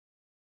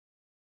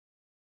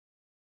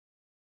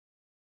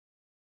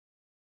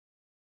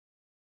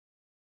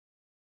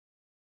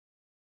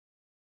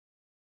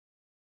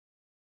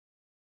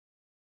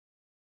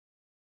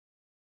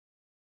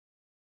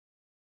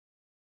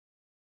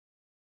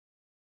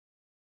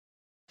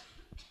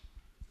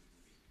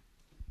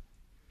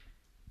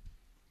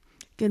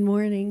Good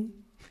morning.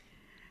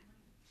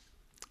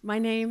 My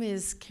name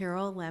is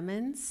Carol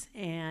Lemons,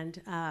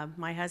 and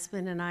my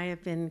husband and I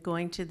have been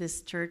going to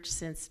this church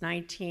since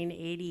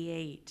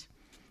 1988.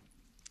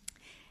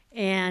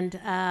 And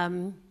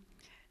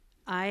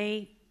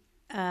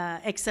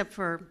except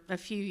for a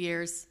few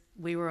years,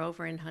 we were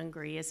over in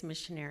Hungary as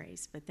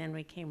missionaries, but then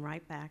we came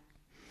right back.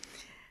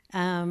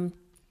 I'm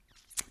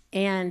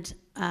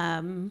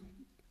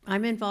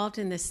involved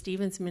in the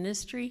Stevens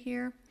ministry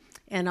here,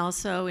 and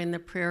also in the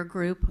prayer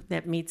group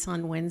that meets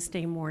on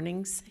Wednesday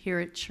mornings here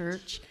at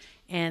church,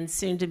 and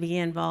soon to be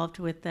involved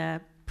with the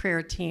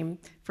prayer team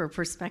for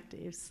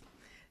Perspectives.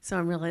 So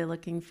I'm really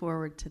looking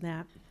forward to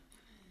that.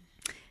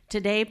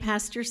 Today,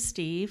 Pastor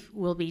Steve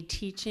will be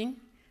teaching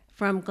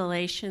from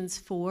Galatians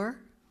 4,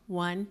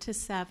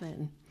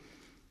 1-7.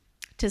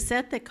 To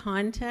set the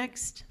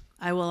context,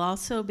 I will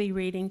also be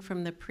reading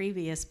from the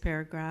previous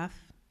paragraph.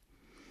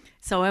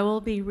 So I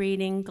will be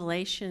reading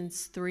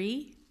Galatians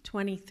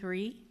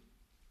 3:23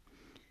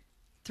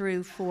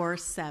 through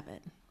 4:7.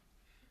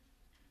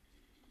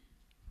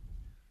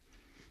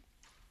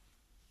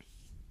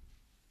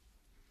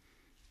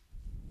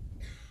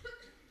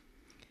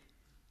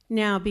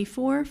 Now,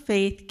 before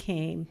faith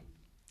came,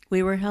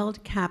 we were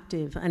held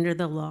captive under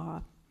the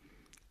law,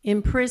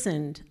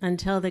 imprisoned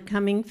until the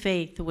coming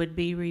faith would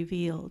be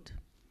revealed.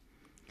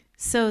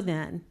 So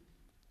then,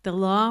 the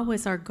law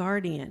was our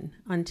guardian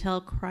until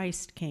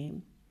Christ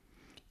came,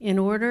 in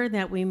order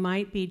that we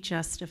might be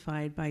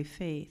justified by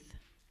faith.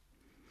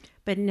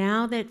 But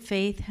now that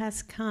faith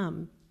has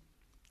come,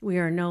 we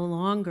are no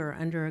longer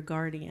under a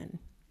guardian.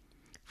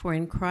 For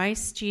in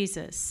Christ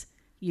Jesus,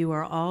 you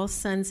are all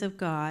sons of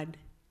God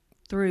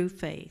through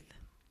faith.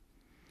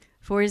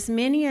 For as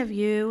many of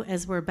you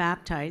as were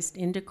baptized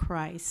into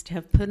Christ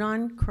have put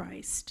on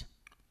Christ.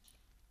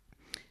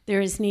 There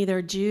is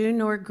neither Jew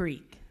nor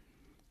Greek.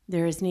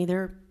 There is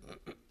neither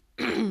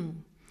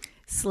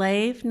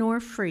slave nor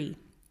free.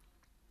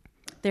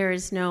 There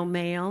is no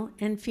male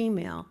and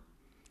female,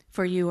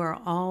 for you are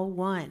all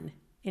one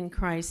in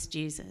Christ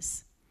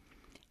Jesus.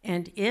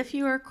 And if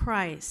you are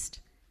Christ,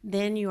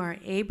 then you are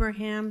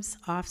Abraham's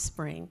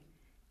offspring,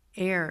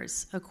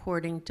 heirs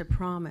according to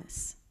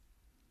promise.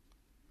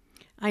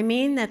 I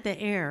mean that the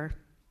heir,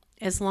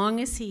 as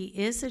long as he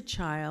is a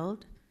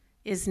child,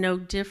 is no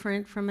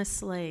different from a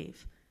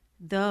slave,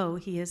 though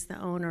he is the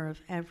owner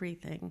of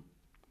everything.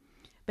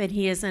 But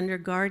he is under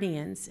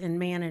guardians and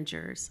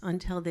managers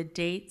until the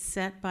date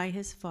set by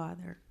his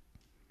father.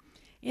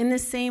 In the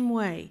same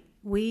way,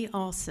 we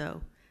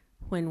also,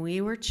 when we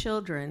were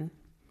children,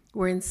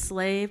 were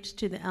enslaved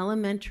to the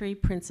elementary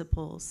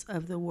principles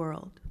of the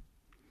world.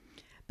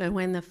 But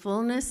when the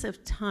fullness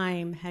of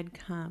time had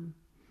come,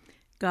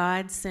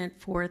 God sent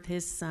forth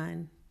his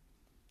Son,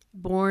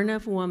 born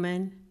of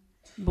woman,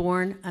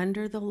 born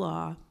under the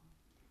law,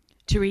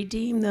 to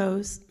redeem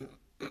those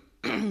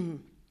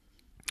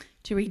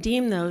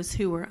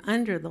who were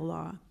under the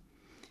law,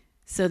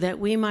 so that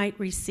we might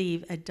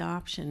receive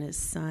adoption as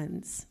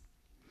sons.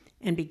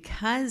 And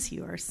because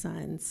you are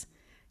sons,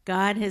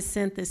 God has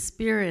sent the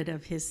Spirit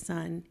of his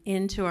Son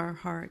into our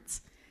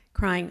hearts,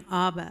 crying,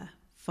 Abba,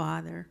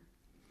 Father.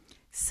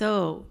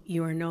 So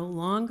you are no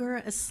longer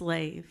a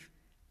slave,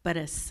 but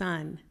a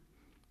son,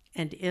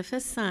 and if a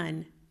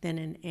son, then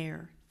an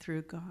heir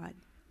through God.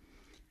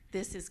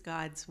 This is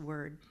God's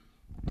word.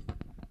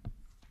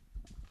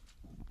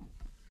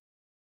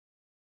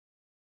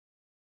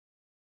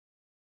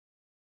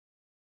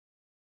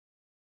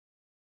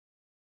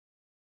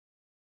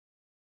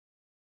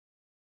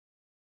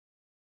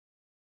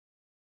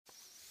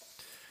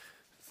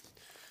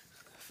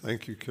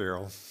 Thank you,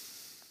 Carol.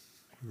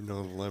 You've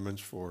known the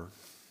Lemons for,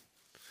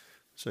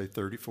 say,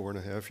 34 and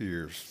a half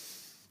years.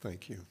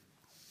 Thank you.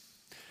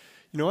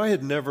 You know, I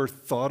had never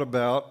thought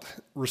about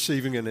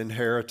receiving an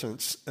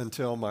inheritance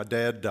until my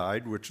dad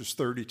died, which was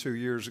 32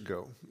 years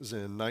ago. It was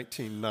in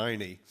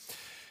 1990.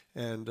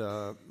 And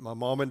my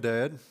mom and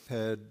dad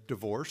had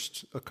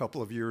divorced a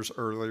couple of years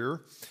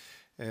earlier,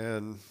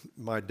 and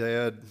my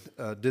dad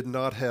did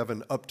not have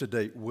an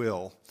up-to-date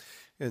will.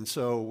 And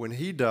so when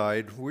he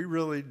died, we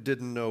really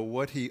didn't know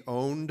what he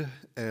owned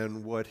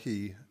and what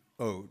he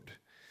owed.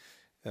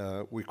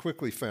 We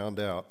quickly found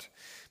out.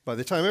 By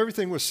the time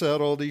everything was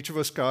settled, each of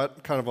us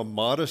got kind of a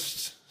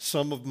modest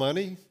sum of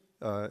money.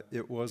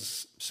 It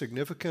was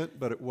significant,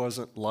 but it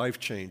wasn't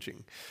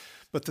life-changing.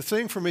 But the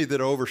thing for me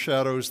that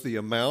overshadows the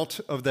amount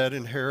of that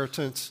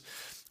inheritance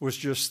was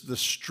just the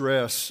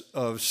stress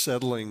of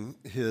settling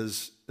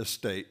his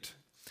estate.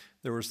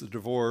 There was the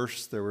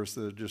divorce, there was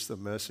just the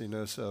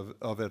messiness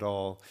of it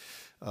all.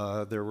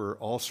 There were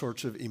all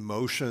sorts of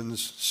emotions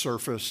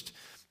surfaced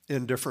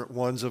in different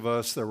ones of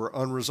us. There were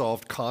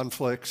unresolved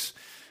conflicts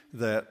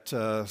that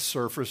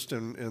surfaced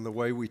in the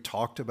way we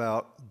talked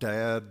about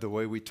Dad, the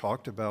way we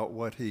talked about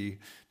what he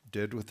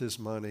did with his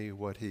money,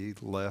 what he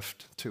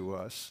left to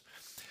us.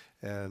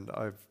 And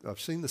I've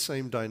seen the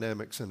same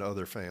dynamics in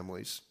other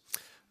families.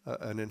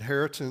 An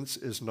inheritance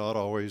is not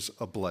always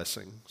a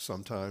blessing.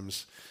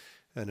 Sometimes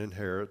an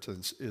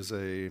inheritance is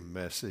a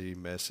messy,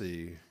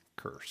 messy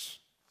curse.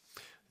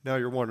 Now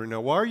you're wondering,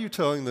 now why are you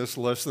telling this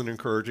less than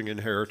encouraging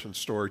inheritance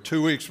story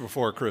 2 weeks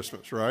before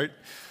Christmas, right?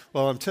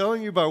 Well, I'm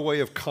telling you by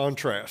way of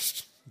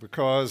contrast,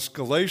 because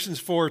Galatians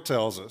 4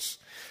 tells us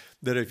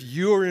that if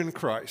you are in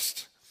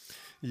Christ,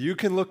 you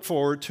can look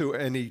forward to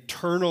an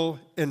eternal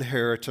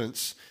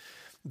inheritance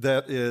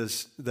that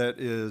is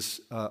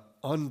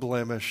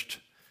unblemished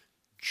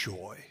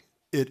joy.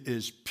 It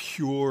is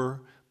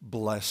pure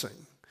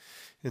blessing.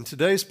 In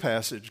today's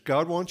passage,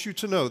 God wants you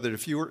to know that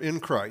if you are in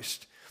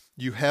Christ,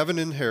 you have an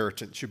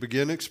inheritance. You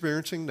begin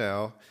experiencing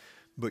now,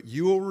 but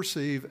you will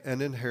receive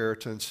an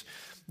inheritance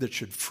that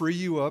should free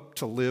you up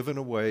to live in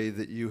a way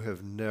that you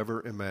have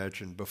never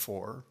imagined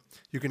before.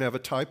 You can have a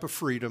type of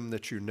freedom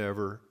that you've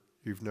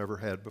never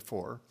had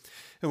before.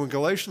 And when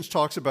Galatians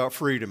talks about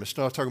freedom, it's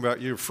not talking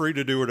about you're free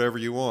to do whatever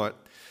you want.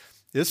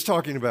 It's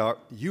talking about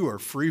you are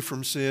free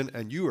from sin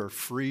and you are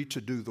free to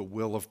do the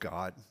will of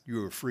God.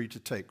 You are free to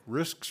take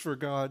risks for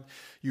God.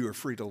 You are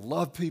free to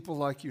love people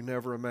like you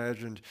never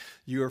imagined.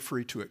 You are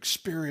free to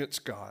experience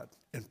God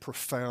in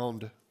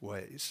profound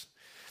ways.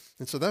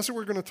 And so that's what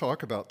we're going to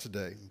talk about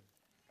today.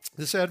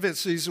 This Advent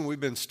season, we've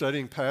been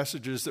studying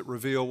passages that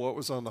reveal what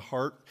was on the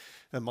heart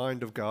and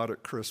mind of God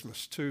at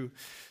Christmas. Two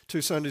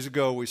Sundays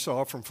ago, we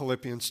saw from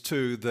Philippians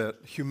 2 that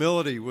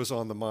humility was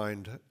on the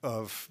mind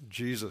of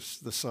Jesus,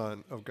 the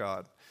Son of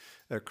God,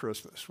 at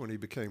Christmas when he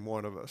became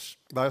one of us.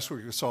 Last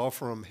week, we saw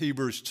from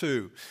Hebrews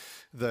 2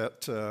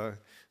 that the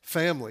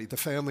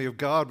family of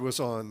God was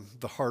on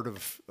the heart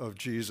of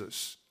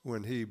Jesus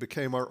when he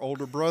became our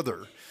older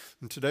brother.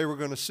 And today we're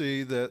going to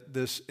see that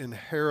this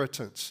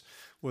inheritance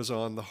was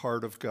on the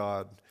heart of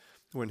God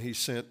when he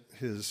sent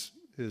his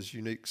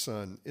unique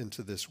Son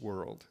into this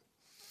world.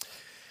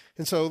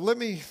 And so let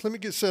me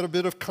set a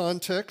bit of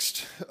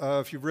context.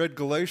 If you've read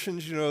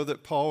Galatians, you know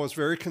that Paul was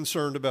very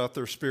concerned about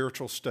their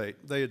spiritual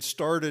state. They had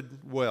started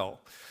well.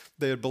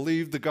 They had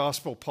believed the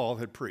gospel Paul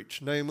had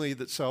preached, namely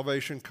that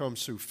salvation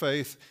comes through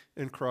faith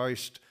in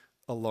Christ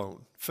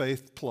alone,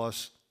 faith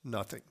plus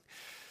nothing.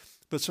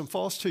 But some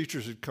false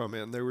teachers had come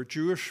in. They were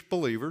Jewish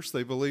believers.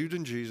 They believed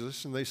in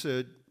Jesus, and they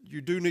said, you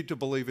do need to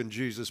believe in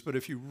Jesus, but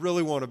if you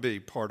really want to be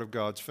part of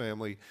God's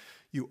family,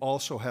 you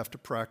also have to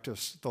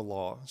practice the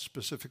law,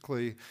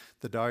 specifically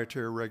the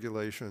dietary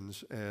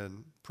regulations,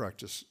 and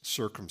practice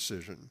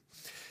circumcision.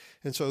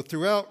 And so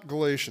throughout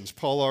Galatians,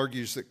 Paul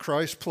argues that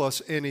Christ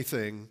plus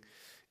anything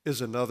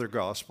is another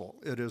gospel.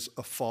 It is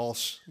a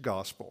false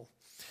gospel.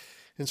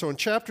 And so in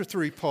chapter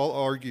 3, Paul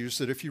argues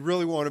that if you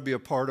really want to be a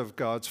part of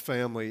God's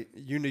family,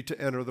 you need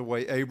to enter the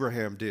way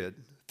Abraham did,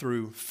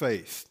 through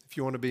faith. If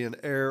you want to be an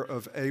heir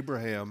of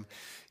Abraham,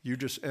 you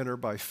just enter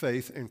by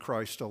faith in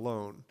Christ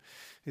alone.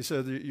 He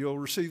said that you'll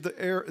receive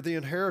the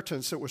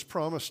inheritance that was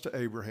promised to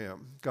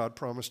Abraham. God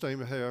promised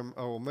Abraham,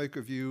 I will make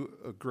of you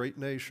a great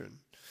nation.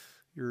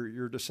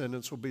 Your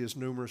descendants will be as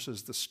numerous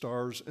as the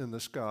stars in the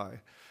sky.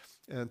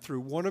 And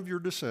through one of your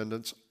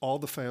descendants, all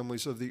the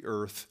families of the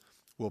earth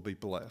will be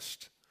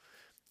blessed.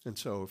 And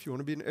so if you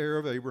want to be an heir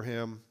of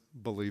Abraham,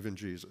 believe in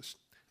Jesus.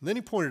 And then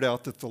he pointed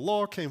out that the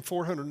law came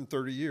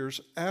 430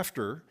 years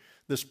after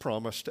this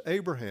promise to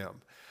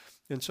Abraham.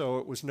 And so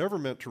it was never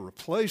meant to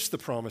replace the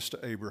promise to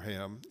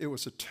Abraham. It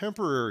was a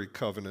temporary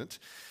covenant.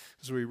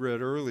 As we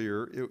read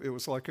earlier, it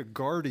was like a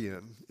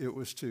guardian. It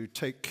was to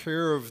take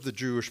care of the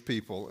Jewish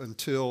people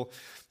until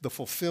the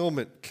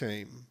fulfillment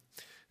came,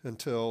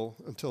 until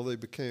they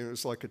became, it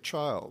was like a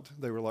child.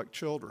 They were like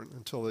children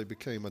until they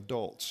became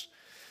adults.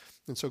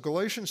 And so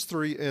Galatians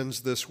 3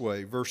 ends this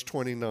way, verse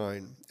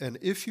 29. And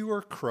if you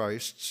are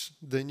Christ's,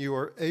 then you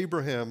are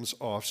Abraham's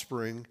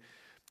offspring,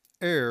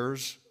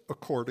 heirs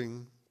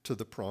according to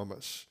the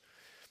promise.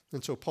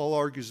 And so Paul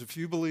argues if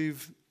you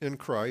believe in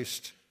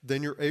Christ,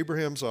 then you're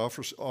Abraham's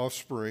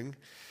offspring,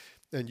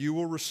 and you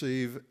will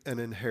receive an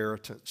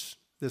inheritance.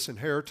 This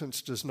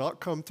inheritance does not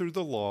come through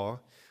the law,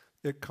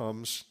 it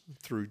comes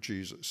through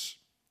Jesus.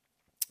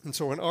 And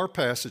so in our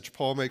passage,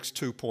 Paul makes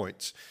 2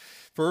 points.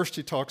 First,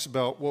 he talks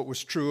about what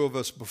was true of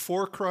us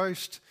before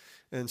Christ,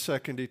 and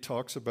second, he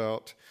talks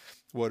about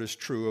what is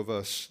true of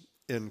us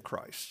in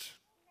Christ.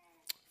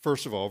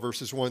 First of all,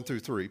 verses 1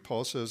 through 3,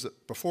 Paul says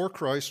that before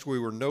Christ we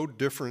were no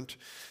different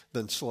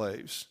than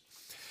slaves.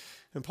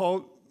 And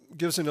Paul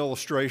gives an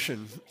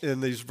illustration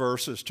in these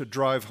verses to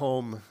drive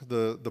home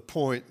the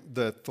point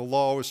that the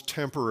law was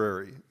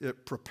temporary.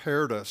 It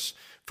prepared us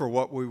for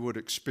what we would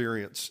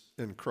experience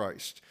in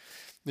Christ.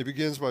 He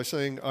begins by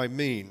saying, I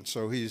mean.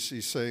 So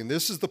he's saying,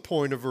 this is the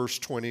point of verse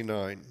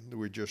 29 that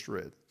we just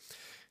read.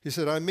 He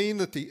said, I mean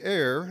that the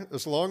heir,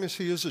 as long as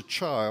he is a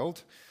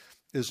child,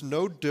 is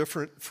no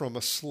different from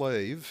a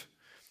slave,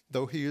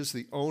 though he is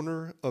the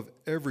owner of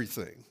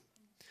everything.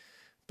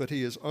 But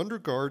he is under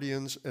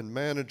guardians and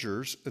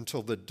managers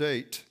until the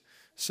date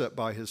set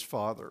by his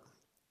father.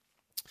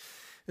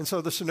 And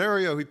so the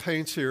scenario he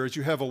paints here is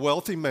you have a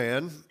wealthy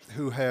man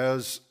who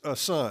has a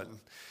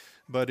son,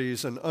 but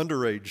he's an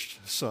underage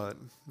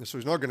son. And so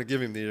he's not going to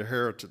give him the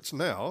inheritance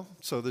now.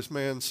 So this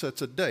man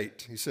sets a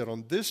date. He said,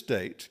 on this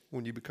date,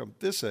 when you become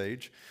this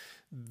age,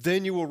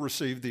 then you will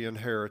receive the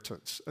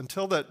inheritance.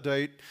 Until that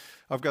date,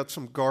 I've got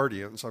some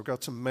guardians, I've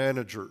got some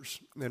managers,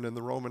 and in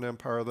the Roman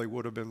Empire they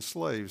would have been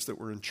slaves that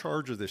were in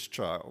charge of this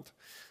child.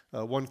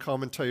 One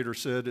commentator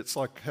said it's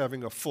like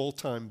having a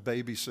full-time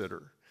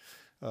babysitter.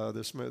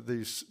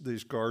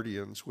 These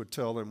guardians would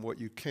tell them what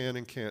you can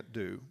and can't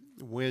do,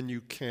 when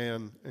you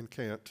can and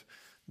can't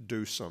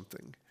do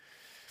something.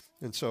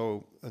 And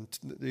so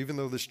even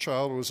though this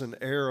child was an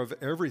heir of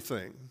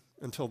everything,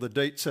 until the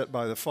date set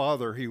by the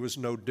father, he was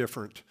no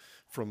different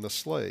from the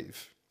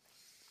slave.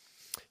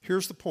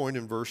 Here's the point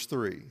in verse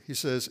 3. He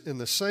says, in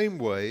the same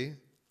way,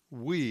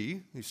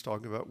 he's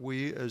talking about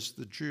we as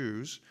the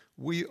Jews,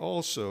 we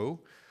also,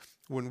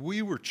 when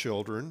we were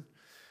children,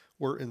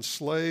 were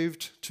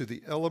enslaved to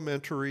the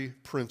elementary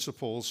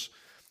principles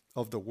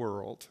of the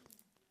world.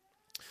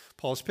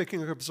 Paul's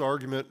picking up his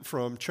argument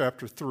from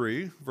chapter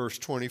 3, verse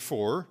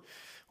 24,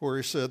 where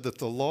he said that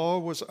the law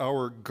was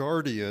our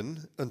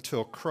guardian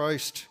until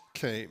Christ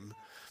came.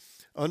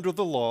 Under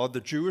the law, the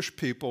Jewish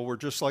people were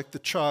just like the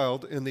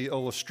child in the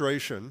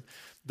illustration.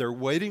 They're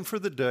waiting for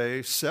the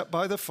day set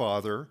by the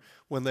Father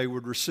when they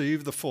would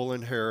receive the full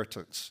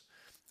inheritance.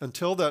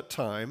 Until that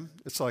time,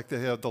 it's like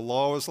the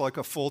law is like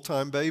a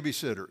full-time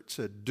babysitter. It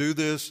said, do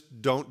this,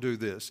 don't do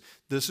this.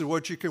 This is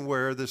what you can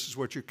wear, this is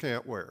what you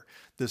can't wear.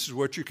 This is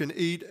what you can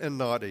eat and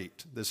not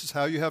eat. This is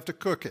how you have to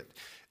cook it.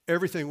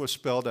 Everything was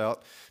spelled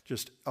out,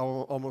 just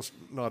almost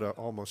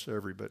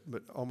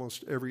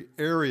every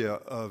area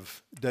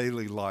of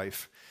daily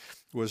life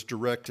was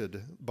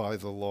directed by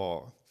the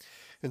law.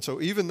 And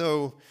so even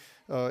though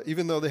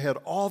they had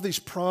all these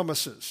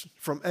promises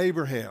from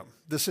Abraham,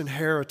 this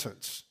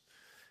inheritance,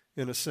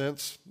 in a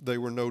sense, they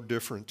were no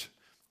different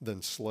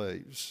than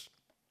slaves.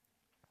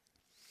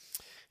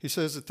 He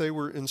says that they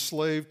were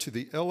enslaved to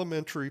the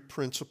elementary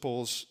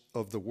principles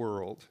of the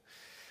world.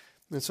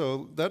 And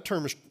so that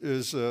term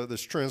is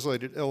this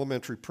translated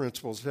elementary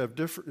principles.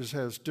 It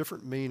has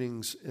different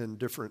meanings in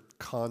different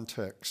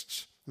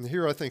contexts. And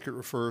here I think it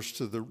refers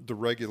to the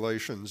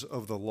regulations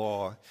of the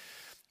law.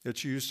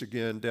 It's used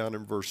again down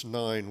in verse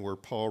 9 where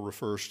Paul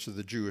refers to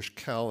the Jewish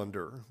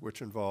calendar,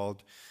 which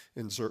involved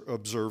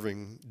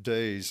observing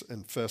days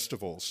and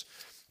festivals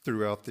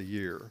throughout the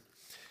year.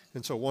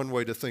 And so one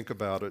way to think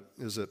about it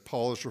is that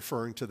Paul is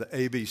referring to the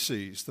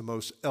ABCs, the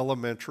most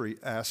elementary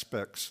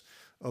aspects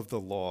of the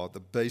law, the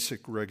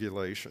basic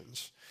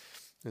regulations.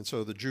 And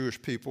so the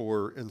Jewish people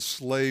were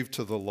enslaved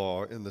to the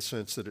law in the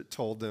sense that it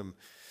told them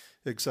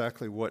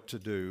exactly what to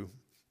do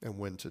and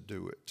when to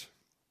do it.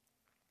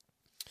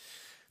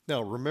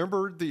 Now,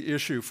 remember the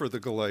issue for the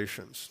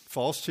Galatians.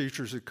 False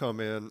teachers had come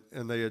in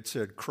and they had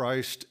said,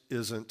 Christ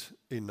isn't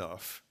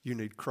enough. You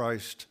need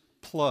Christ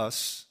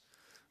plus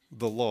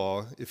the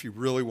law if you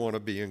really want to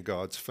be in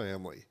God's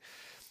family.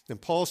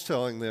 And Paul's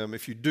telling them,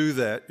 if you do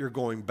that, you're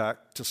going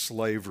back to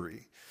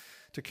slavery.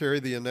 To carry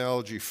the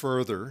analogy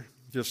further,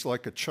 just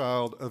like a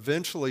child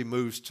eventually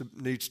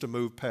needs to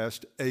move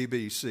past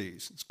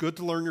ABCs. It's good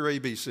to learn your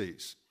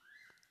ABCs.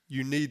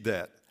 You need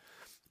that.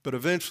 But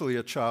eventually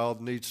a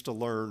child needs to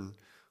learn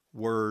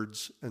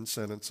words and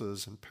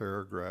sentences and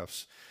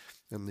paragraphs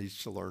and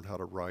needs to learn how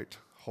to write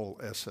whole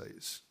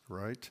essays,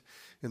 right?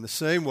 In the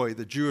same way,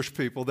 the Jewish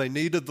people, they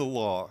needed the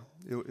law.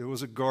 It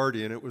was a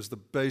guardian. It was the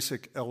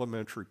basic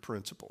elementary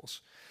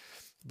principles.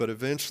 But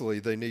eventually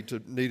they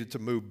needed to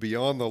move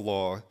beyond the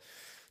law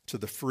to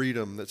the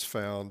freedom that's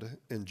found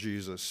in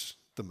Jesus,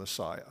 the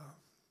Messiah.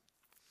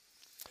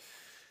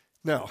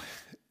 Now,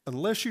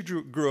 unless you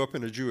grew up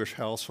in a Jewish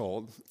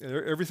household,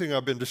 everything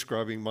I've been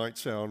describing might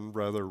sound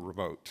rather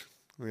remote.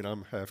 I mean,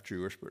 I'm half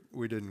Jewish, but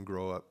we didn't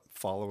grow up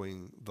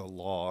following the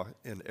law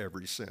in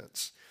every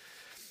sense.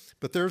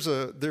 But there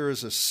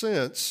is a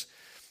sense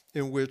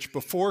in which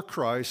before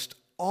Christ,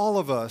 all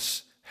of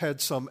us had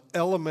some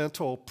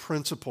elemental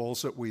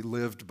principles that we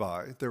lived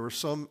by. There were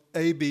some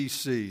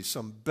ABCs,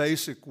 some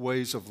basic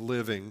ways of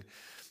living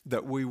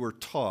that we were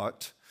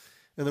taught.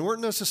 And they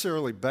weren't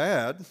necessarily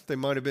bad. They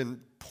might have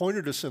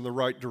pointed us in the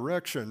right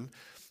direction.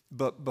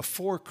 But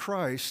before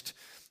Christ,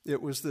 it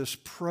was this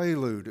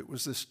prelude. It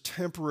was this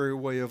temporary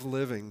way of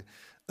living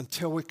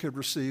until we could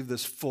receive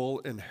this full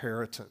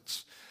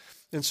inheritance.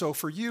 And so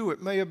for you, it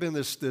may have been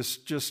this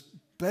just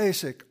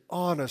basic,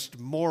 honest,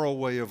 moral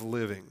way of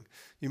living.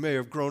 You may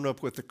have grown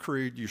up with the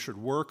creed, you should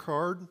work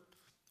hard,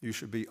 you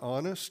should be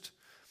honest,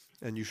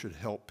 and you should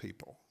help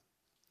people.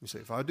 You say,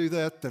 if I do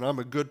that, then I'm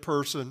a good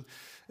person,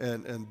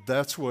 and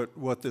that's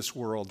what this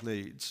world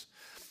needs.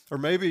 Or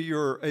maybe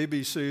your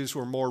ABCs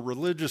were more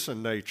religious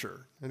in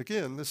nature. And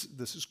again, this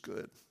is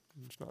good.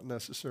 It's not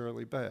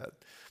necessarily bad.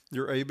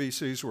 Your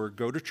ABCs were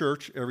go to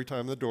church every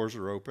time the doors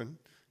are open.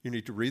 You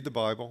need to read the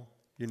Bible.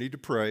 You need to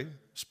pray,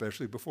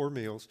 especially before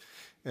meals.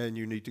 And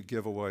you need to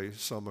give away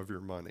some of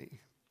your money.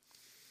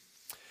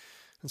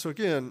 And so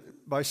again,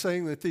 by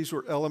saying that these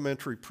were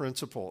elementary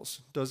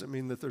principles, doesn't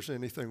mean that there's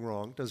anything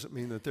wrong, doesn't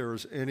mean that there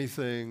is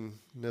anything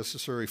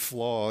necessarily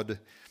flawed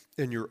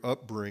in your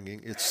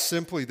upbringing. It's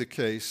simply the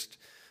case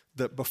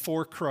that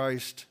before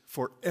Christ,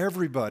 for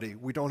everybody,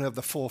 we don't have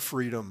the full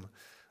freedom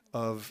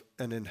of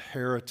an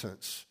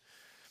inheritance.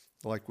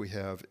 like we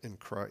have in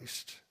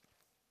Christ.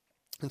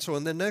 And so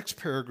in the next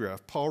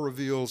paragraph, Paul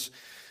reveals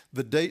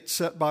the date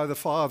set by the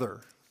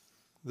Father,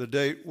 the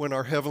date when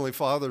our Heavenly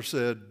Father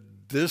said,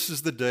 this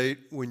is the date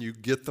when you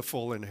get the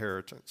full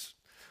inheritance.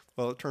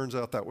 Well, it turns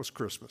out that was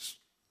Christmas.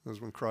 It was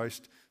when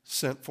Christ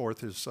sent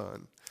forth his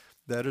Son.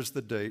 That is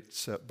the date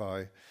set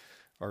by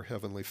our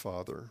Heavenly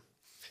Father.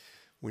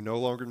 We no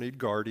longer need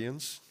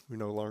guardians. We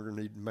no longer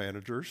need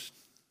managers.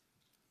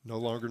 No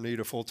longer need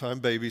a full-time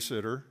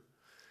babysitter.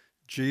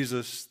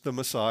 Jesus, the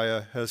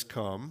Messiah, has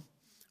come.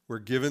 We're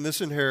given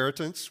this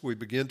inheritance. We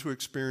begin to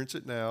experience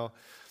it now,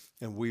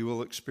 and we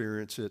will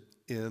experience it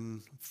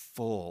in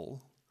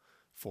full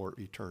for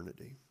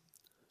eternity.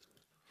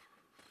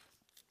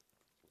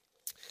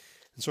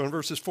 And so in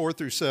verses 4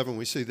 through 7,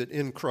 we see that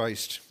in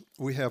Christ,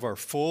 we have our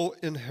full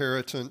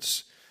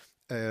inheritance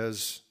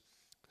as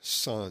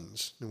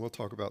sons. And we'll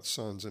talk about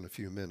sons in a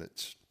few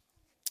minutes.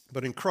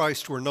 But in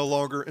Christ, we're no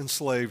longer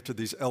enslaved to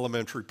these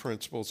elementary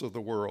principles of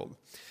the world.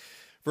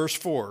 Verse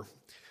 4,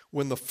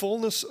 when the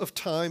fullness of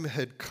time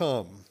had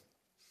come,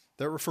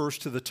 that refers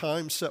to the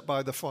time set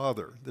by the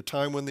Father, the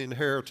time when the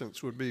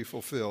inheritance would be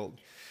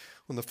fulfilled.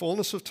 When the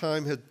fullness of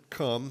time had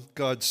come,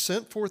 God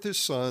sent forth his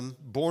Son,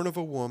 born of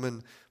a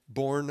woman,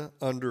 born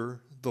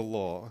under the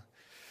law.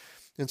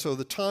 And so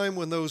the time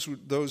when those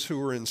who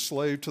were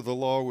enslaved to the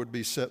law would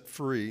be set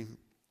free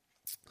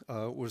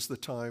was the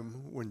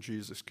time when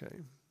Jesus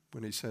came,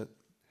 when he sent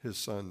his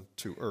Son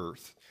to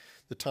earth.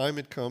 The time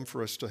had come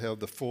for us to have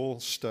the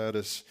full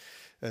status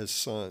as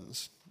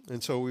sons.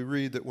 And so we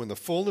read that when the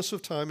fullness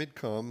of time had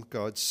come,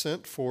 God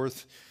sent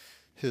forth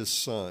his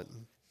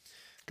Son.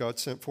 God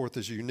sent forth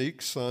his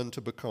unique Son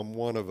to become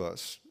one of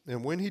us.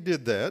 And when he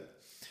did that,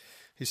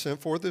 he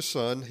sent forth his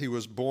Son. He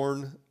was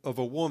born of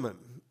a woman.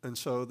 And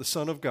so the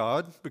Son of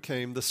God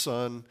became the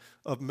son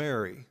of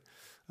Mary.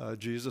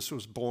 Jesus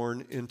was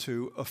born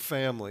into a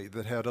family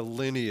that had a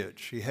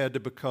lineage. He had to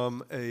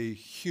become a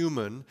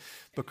human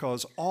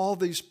because all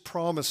these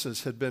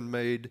promises had been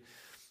made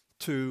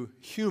to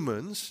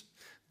humans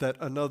that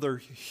another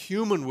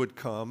human would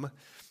come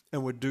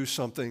and would do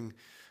something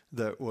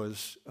that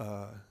was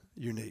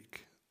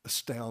unique,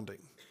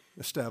 astounding,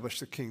 establish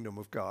the kingdom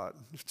of God.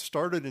 It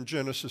started in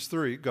Genesis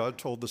 3. God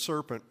told the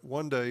serpent,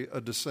 one day a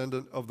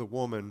descendant of the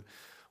woman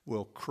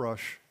will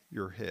crush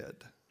your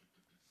head.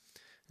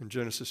 In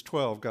Genesis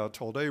 12, God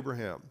told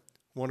Abraham,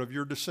 one of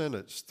your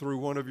descendants, through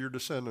one of your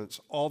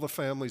descendants, all the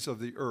families of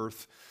the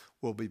earth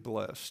will be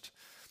blessed.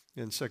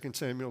 In 2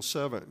 Samuel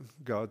 7,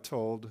 God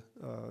told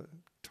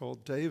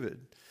David,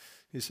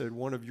 he said,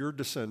 one of your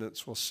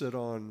descendants will sit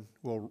on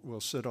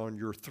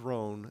your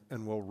throne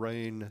and will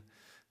reign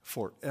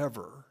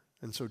forever.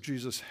 And so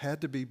Jesus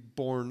had to be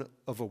born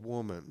of a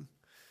woman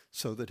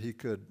so that he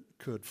could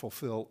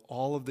fulfill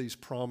all of these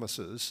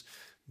promises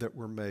that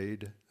were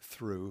made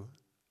through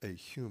a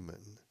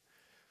human.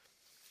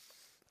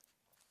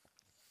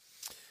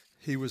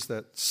 He was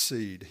that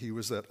seed. He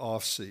was that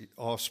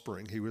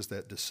offspring. He was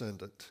that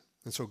descendant.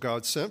 And so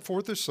God sent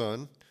forth his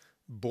Son,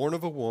 born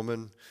of a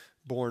woman,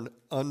 born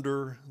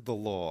under the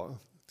law.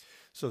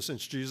 So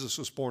since Jesus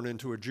was born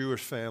into a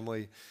Jewish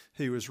family,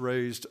 he was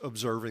raised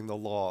observing the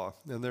law.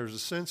 And there's a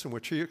sense in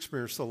which he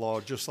experienced the law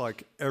just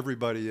like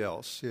everybody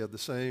else. He had the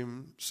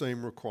same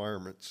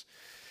requirements.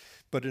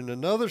 But in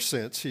another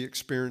sense, he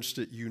experienced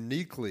it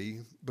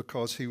uniquely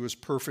because he was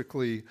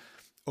perfectly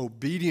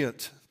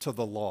obedient to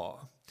the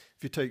law.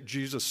 If you take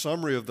Jesus'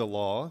 summary of the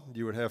law,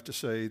 you would have to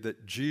say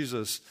that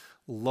Jesus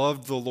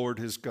loved the Lord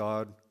his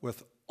God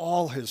with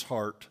all his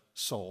heart,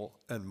 soul,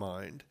 and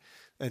mind.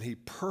 And he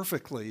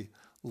perfectly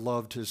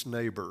loved his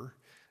neighbor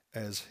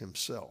as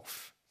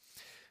himself.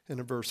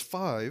 And in verse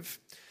 5,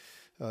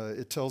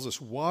 it tells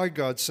us why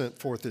God sent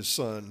forth his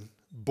Son,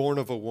 born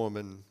of a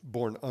woman,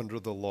 born under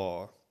the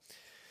law.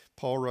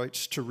 Paul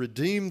writes, to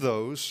redeem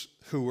those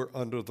who were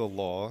under the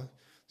law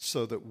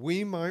so that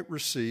we might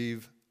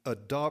receive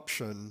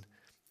adoption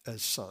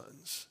as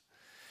sons.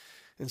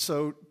 And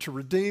so to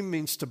redeem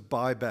means to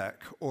buy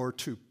back or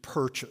to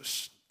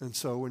purchase. And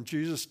so when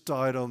Jesus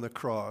died on the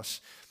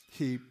cross,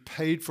 he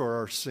paid for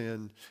our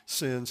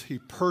sins. He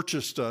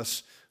purchased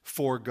us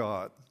for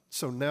God.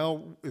 So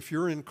now if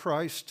you're in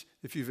Christ,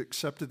 if you've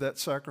accepted that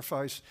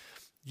sacrifice,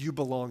 you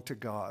belong to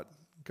God.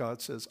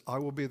 God says, I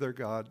will be their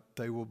God.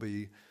 They will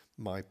be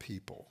my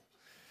people.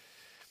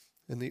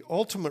 And the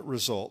ultimate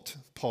result,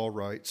 Paul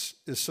writes,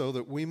 is so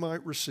that we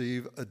might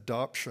receive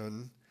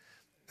adoption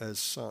as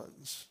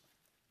sons.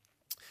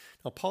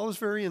 Now, Paul is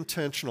very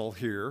intentional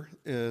here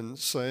in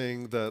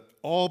saying that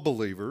all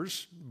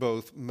believers,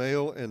 both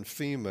male and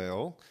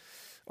female,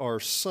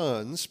 are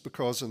sons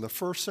because in the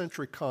first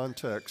century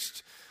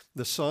context,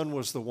 the son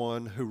was the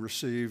one who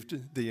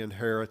received the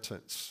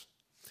inheritance.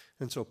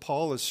 And so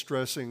Paul is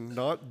stressing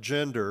not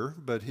gender,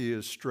 but he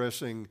is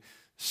stressing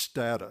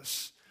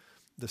status.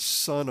 The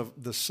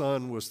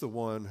son was the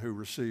one who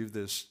received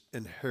this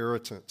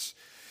inheritance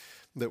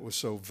that was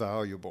so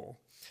valuable.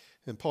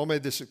 And Paul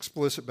made this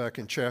explicit back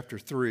in chapter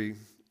 3,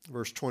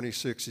 verse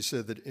 26. He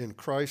said that in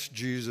Christ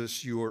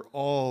Jesus you are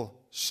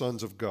all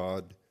sons of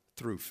God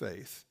through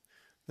faith.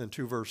 Then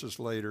 2 verses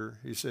later,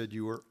 he said,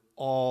 you are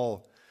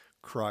all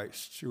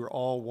Christ's. You are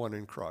all one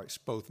in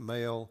Christ, both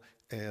male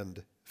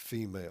and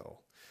female.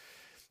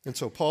 And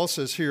so Paul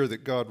says here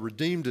that God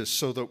redeemed us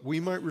so that we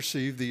might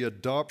receive the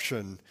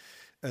adoption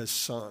as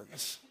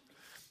sons.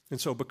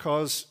 And so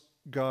because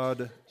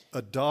God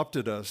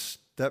adopted us,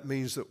 that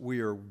means that we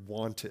are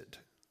wanted.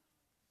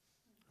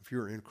 If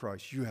you're in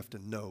Christ, you have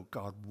to know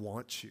God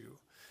wants you.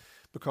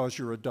 Because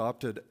you're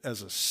adopted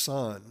as a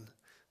son,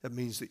 that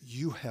means that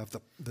you have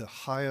the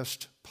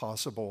highest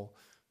possible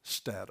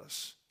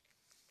status.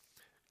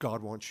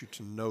 God wants you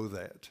to know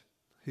that.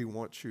 He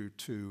wants you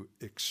to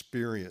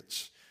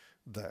experience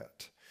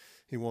that.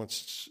 He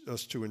wants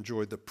us to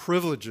enjoy the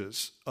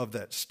privileges of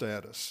that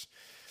status.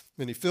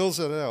 And he fills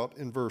that out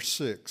in verse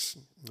 6,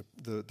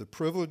 the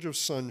privilege of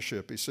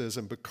sonship. He says,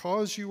 and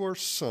because you are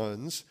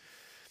sons,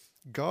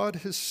 God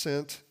has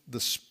sent the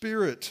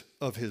Spirit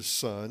of his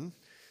Son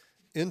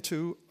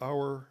into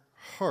our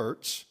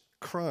hearts,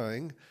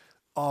 crying,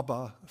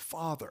 Abba,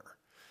 Father.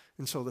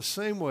 And so the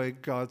same way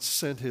God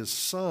sent his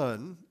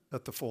Son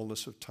at the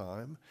fullness of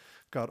time,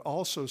 God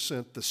also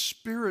sent the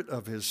Spirit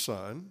of his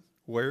Son,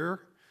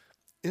 where?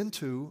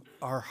 Into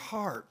our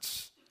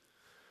hearts.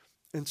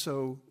 And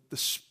so the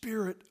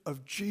Spirit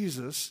of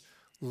Jesus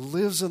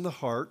lives in the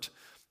heart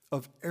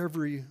of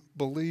every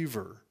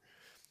believer.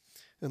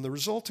 And the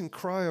resulting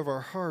cry of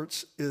our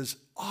hearts is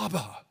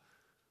Abba,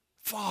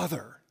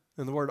 Father.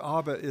 And the word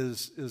Abba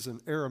is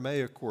an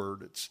Aramaic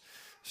word. It's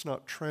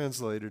not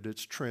translated,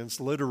 it's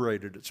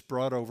transliterated. It's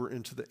brought over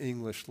into the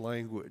English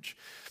language.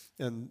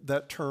 And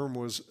that term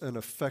was an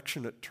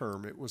affectionate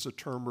term. It was a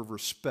term of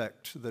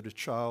respect that a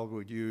child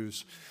would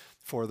use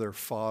for their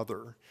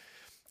father.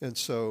 And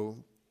so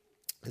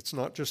it's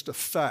not just a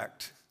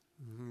fact.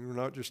 You're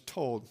not just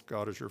told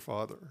God is your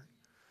father.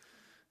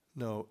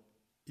 No,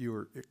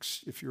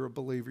 if you're a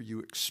believer, you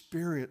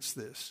experience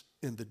this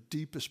in the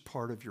deepest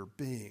part of your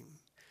being.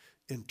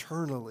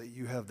 Internally,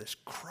 you have this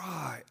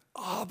cry,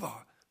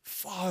 Abba,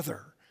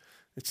 Father.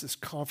 It's this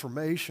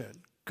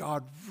confirmation.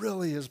 God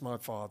really is my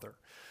Father.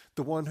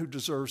 The one who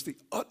deserves the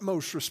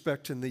utmost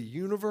respect in the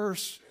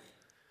universe.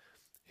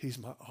 He's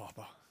my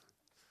Abba.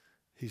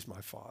 He's my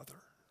Father.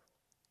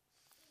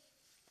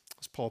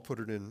 As Paul put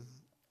it in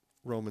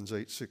Romans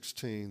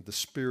 8:16, the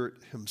Spirit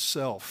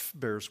himself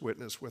bears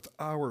witness with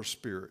our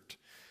spirit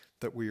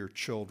that we are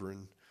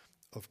children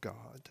of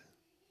God.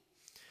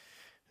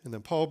 And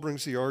then Paul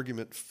brings the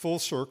argument full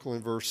circle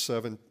in verse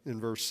 7. In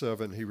verse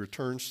 7, he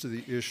returns to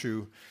the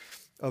issue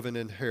of an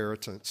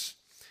inheritance.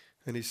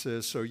 And he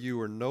says, so you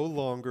are no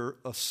longer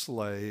a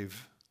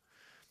slave,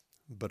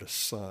 but a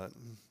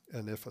son.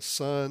 And if a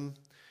son,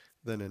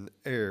 then an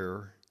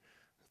heir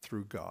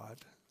through God.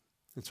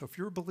 And so if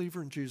you're a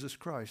believer in Jesus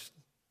Christ,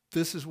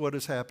 this is what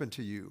has happened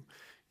to you.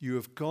 You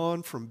have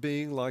gone from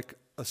being like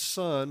a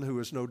son who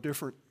is no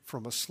different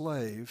from a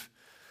slave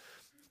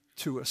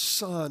to a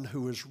son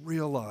who has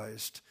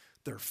realized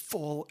their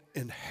full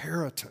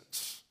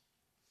inheritance.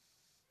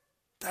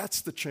 That's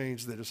the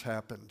change that has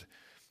happened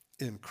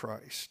in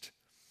Christ.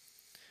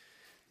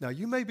 Now,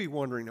 you may be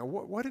wondering, now,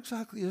 what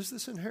exactly is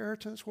this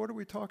inheritance? What are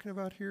we talking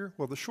about here?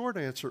 Well, the short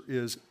answer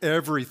is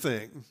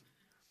everything.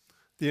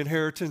 The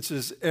inheritance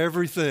is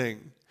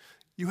everything.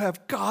 You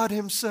have God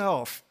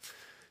himself.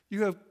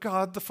 You have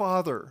God the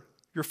Father.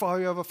 You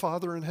have a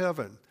Father in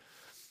heaven.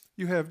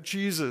 You have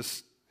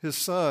Jesus, his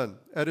Son,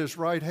 at his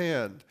right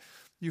hand.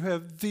 You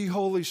have the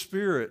Holy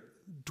Spirit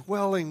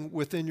dwelling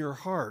within your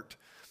heart.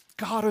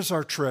 God is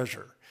our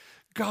treasure.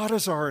 God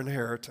is our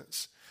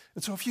inheritance.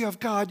 And so if you have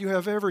God, you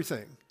have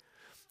everything.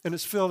 And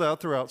it's filled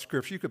out throughout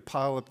Scripture. You could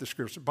pile up the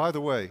Scripture. An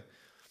the way,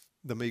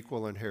 the meek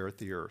will inherit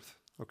the earth.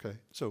 Okay?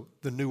 So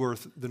the new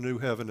earth, the new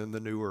heaven and the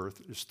new earth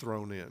is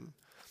thrown in.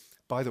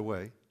 By the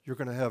way, you're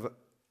going to have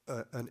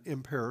an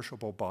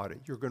imperishable body.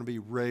 You're going to be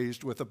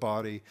raised with a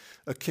body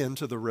akin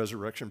to the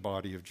resurrection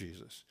body of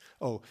Jesus.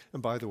 Oh,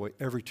 and by the way,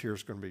 every tear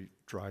is going to be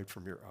dried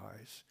from your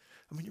eyes.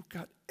 I mean, you've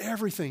got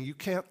everything. You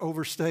can't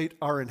overstate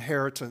our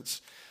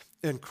inheritance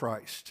in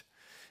Christ.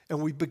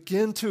 And we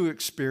begin to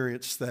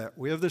experience that.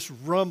 We have this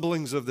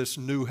rumblings of this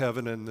new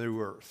heaven and new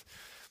earth.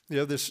 You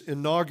have this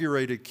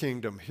inaugurated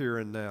kingdom here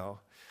and now.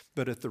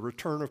 But at the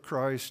return of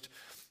Christ,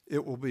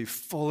 it will be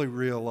fully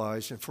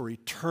realized. And for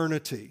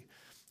eternity,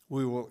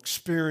 we will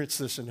experience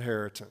this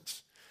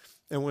inheritance.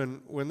 And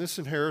when this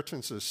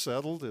inheritance is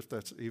settled, if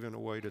that's even a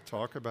way to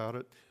talk about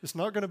it, it's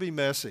not going to be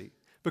messy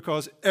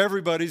because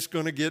everybody's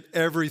going to get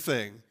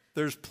everything.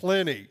 There's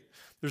plenty.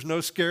 There's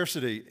no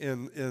scarcity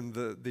in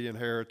the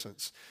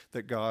inheritance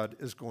that God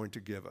is going to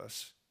give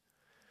us.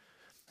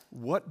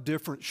 What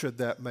difference should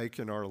that make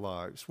in our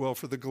lives? Well,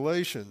 for the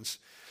Galatians,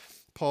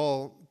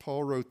 Paul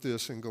wrote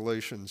this in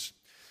Galatians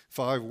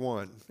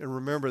 5:1. And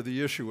remember,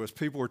 the issue was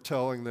people were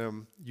telling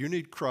them, you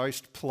need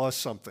Christ plus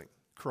something.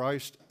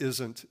 Christ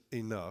isn't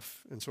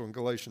enough. And so in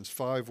Galatians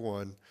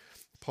 5:1,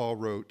 Paul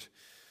wrote,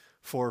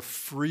 for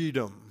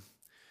freedom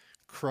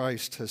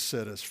Christ has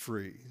set us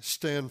free.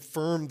 Stand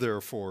firm,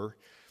 therefore,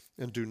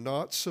 and do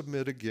not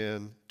submit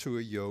again to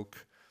a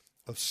yoke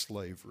of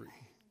slavery.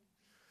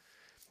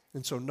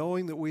 And so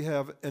knowing that we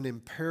have an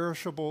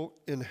imperishable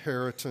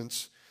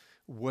inheritance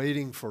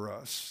waiting for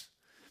us,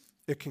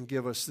 it can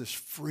give us this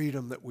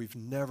freedom that we've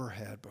never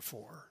had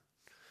before,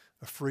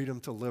 a freedom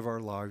to live our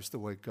lives the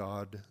way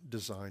God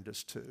designed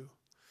us to.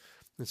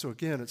 And so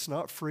again, it's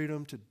not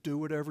freedom to do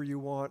whatever you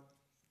want.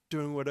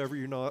 Doing whatever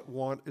you not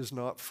want is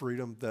not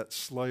freedom. That's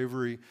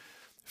slavery.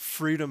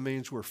 Freedom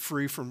means we're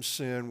free from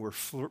sin. We're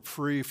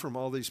free from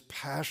all these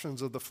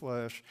passions of the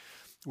flesh.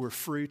 We're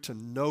free to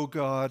know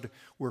God.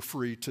 We're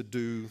free to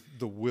do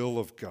the will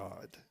of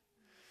God.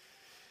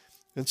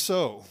 And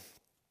so,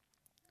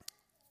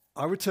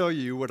 I would tell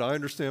you what I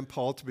understand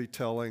Paul to be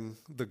telling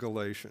the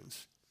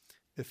Galatians.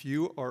 If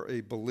you are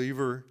a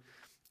believer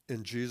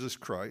in Jesus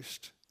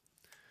Christ,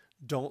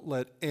 don't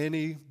let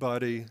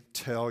anybody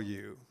tell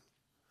you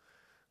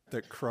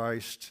that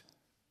Christ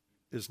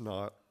is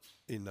not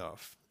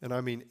enough. And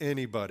I mean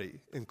anybody,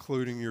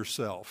 including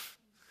yourself.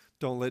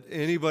 Don't let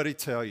anybody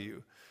tell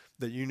you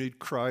that you need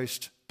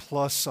Christ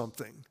plus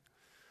something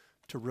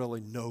to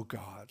really know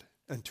God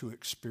and to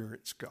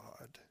experience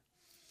God.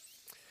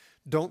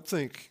 Don't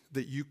think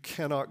that you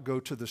cannot go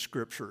to the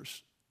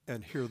Scriptures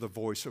and hear the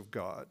voice of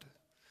God.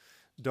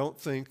 Don't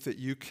think that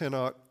you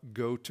cannot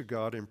go to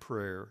God in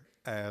prayer,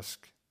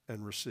 ask,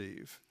 and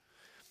receive.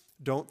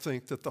 Don't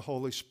think that the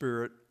Holy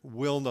Spirit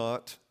will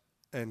not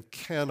and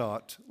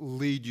cannot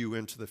lead you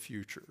into the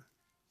future.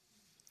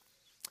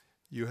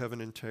 You have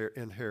an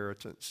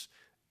inheritance,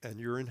 and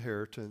your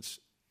inheritance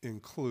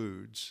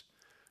includes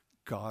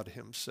God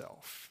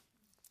Himself.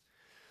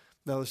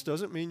 Now, this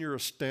doesn't mean you're a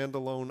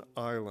standalone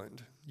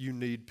island. You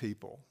need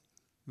people.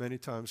 Many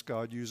times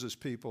God uses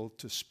people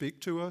to speak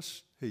to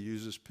us. He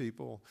uses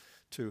people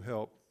to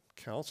help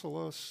counsel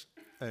us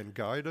and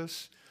guide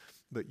us.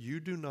 But you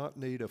do not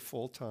need a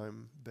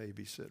full-time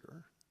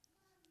babysitter.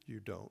 You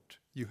don't.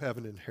 You have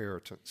an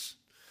inheritance.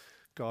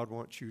 God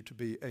wants you to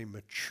be a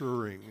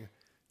maturing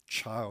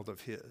child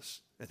of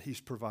His, and He's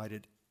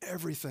provided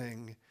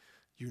everything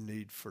you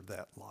need for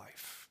that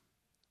life.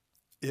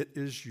 It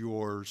is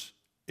yours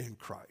in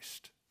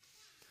Christ.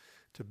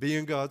 To be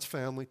in God's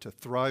family, to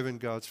thrive in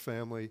God's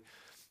family,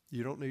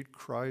 you don't need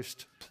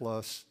Christ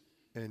plus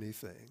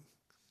anything.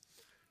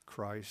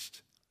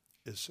 Christ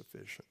is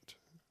sufficient.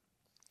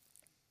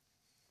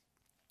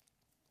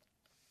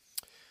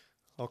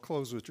 I'll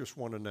close with just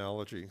one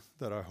analogy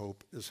that I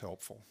hope is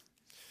helpful.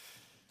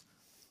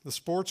 The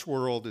sports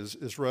world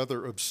is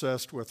rather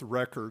obsessed with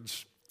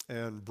records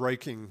and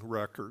breaking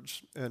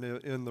records. And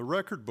in the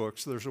record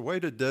books, there's a way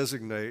to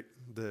designate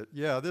that,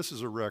 yeah, this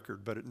is a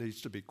record, but it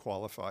needs to be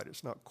qualified.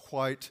 It's not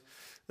quite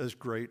as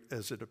great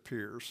as it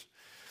appears.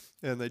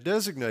 And they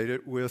designate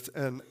it with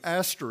an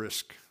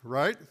asterisk,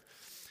 right?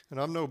 And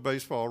I'm no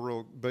baseball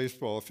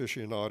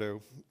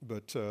aficionado,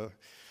 but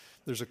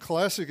there's a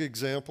classic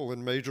example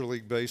in Major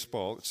League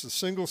Baseball. It's the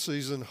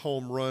single-season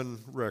home run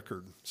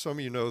record. Some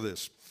of you know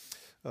this.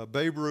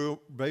 Babe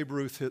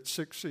Ruth hit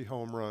 60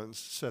 home runs,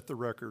 set the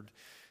record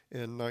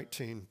in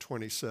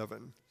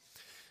 1927.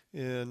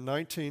 In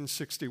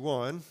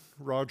 1961,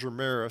 Roger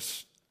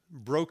Maris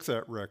broke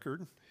that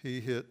record. He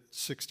hit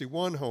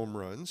 61 home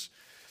runs.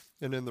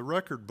 And in the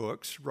record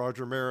books,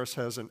 Roger Maris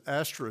has an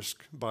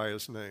asterisk by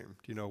his name.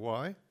 Do you know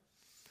why?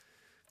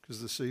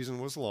 Because the season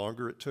was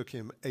longer. It took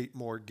him 8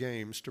 more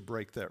games to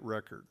break that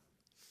record.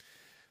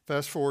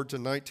 Fast forward to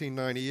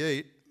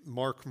 1998,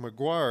 Mark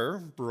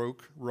McGwire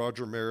broke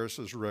Roger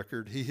Maris's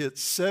record. He hit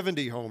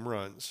 70 home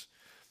runs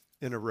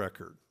in a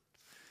record.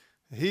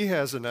 He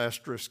has an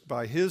asterisk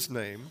by his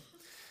name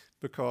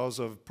because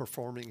of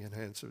performing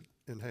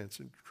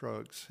enhancing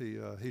drugs.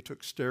 He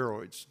took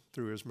steroids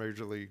through his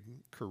major league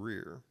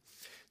career.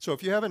 So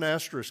if you have an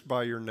asterisk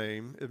by your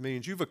name, it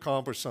means you've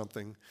accomplished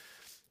something,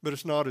 but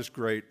it's not as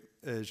great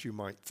as you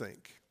might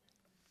think.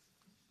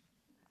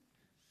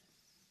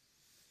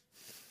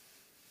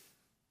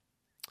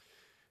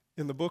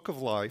 In the book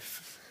of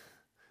life,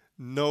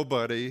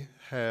 nobody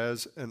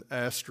has an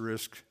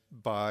asterisk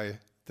by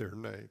their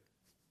name.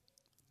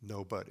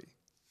 Nobody.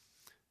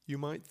 You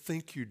might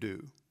think you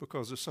do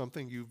because of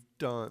something you've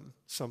done,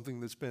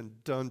 something that's been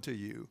done to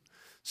you,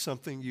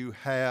 something you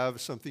have,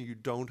 something you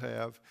don't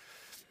have.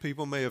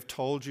 People may have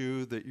told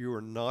you that you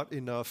are not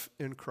enough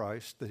in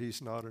Christ, that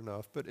He's not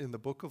enough, but in the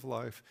book of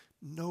life,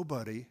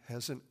 nobody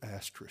has an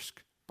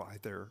asterisk by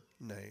their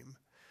name.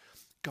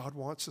 God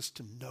wants us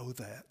to know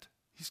that.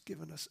 He's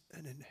given us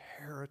an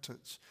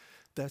inheritance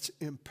that's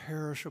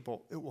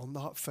imperishable. It will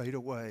not fade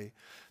away.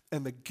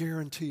 And the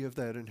guarantee of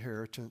that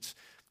inheritance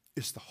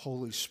is the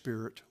Holy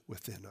Spirit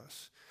within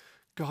us.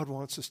 God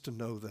wants us to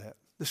know that.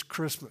 This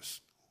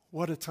Christmas,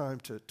 what a time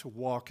to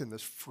walk in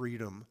this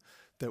freedom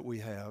that we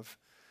have,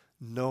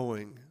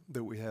 knowing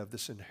that we have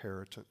this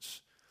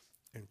inheritance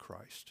in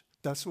Christ.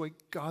 That's the way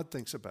God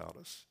thinks about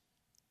us.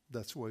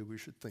 That's the way we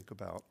should think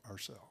about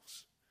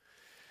ourselves.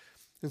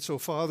 And so,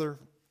 Father,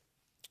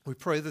 we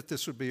pray that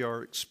this would be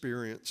our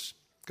experience.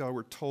 God,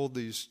 we're told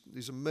these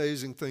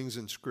amazing things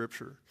in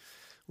Scripture.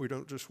 We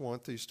don't just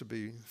want these to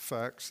be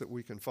facts that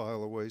we can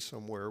file away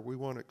somewhere. We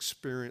want to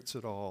experience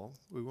it all.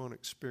 We want to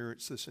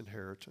experience this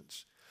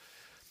inheritance.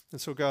 And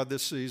so, God,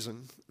 this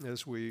season,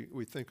 as we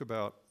think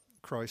about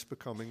Christ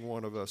becoming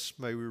one of us,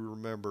 may we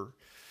remember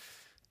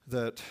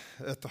that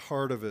at the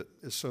heart of it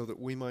is so that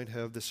we might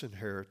have this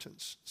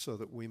inheritance, so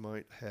that we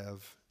might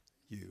have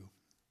you.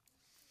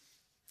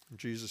 In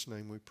Jesus'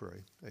 name we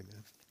pray.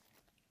 Amen.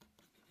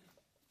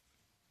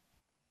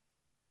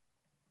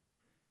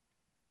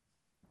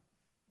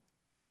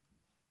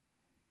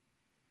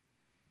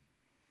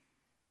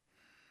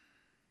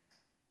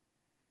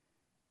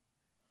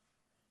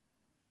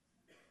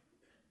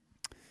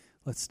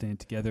 Let's stand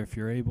together if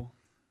you're able.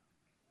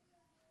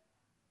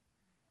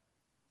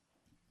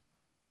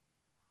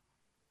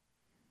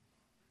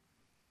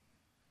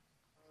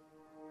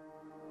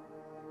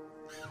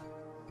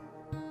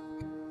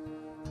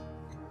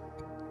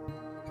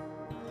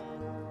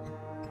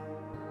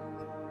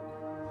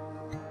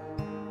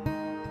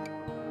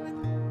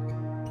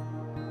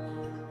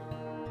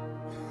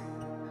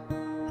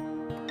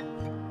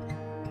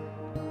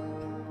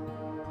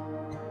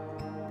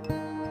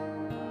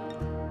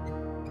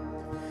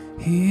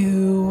 He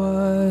who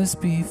was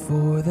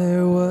before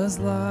there was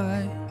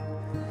light,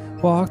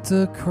 walked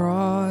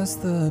across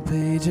the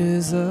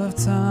pages of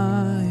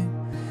time.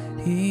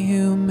 He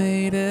who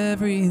made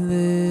every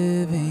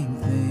living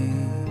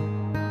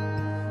thing,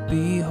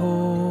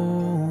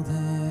 behold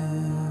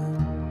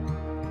him.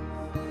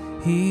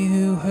 He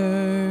who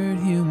heard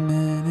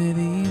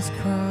humanity's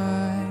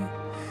cry,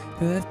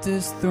 left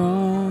his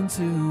throne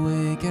to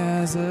wake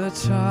as a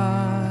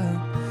child.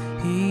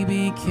 He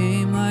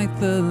became like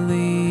the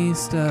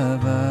least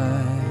of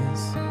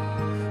us.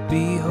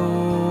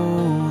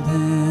 Behold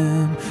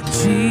him,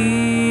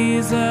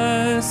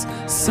 Jesus,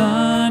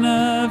 Son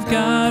of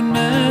God,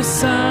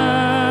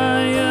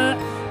 Messiah,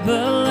 the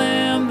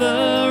Lamb,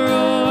 the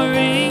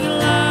roaring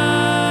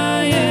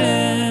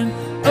Lion.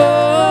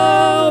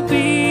 Oh,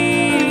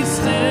 be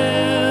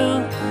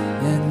still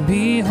and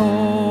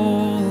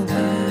behold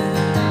him.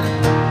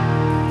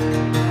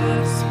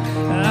 Yes,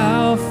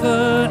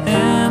 Alpha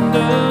and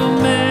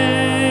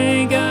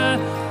Omega,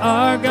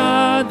 our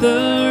God,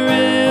 the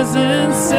risen Savior.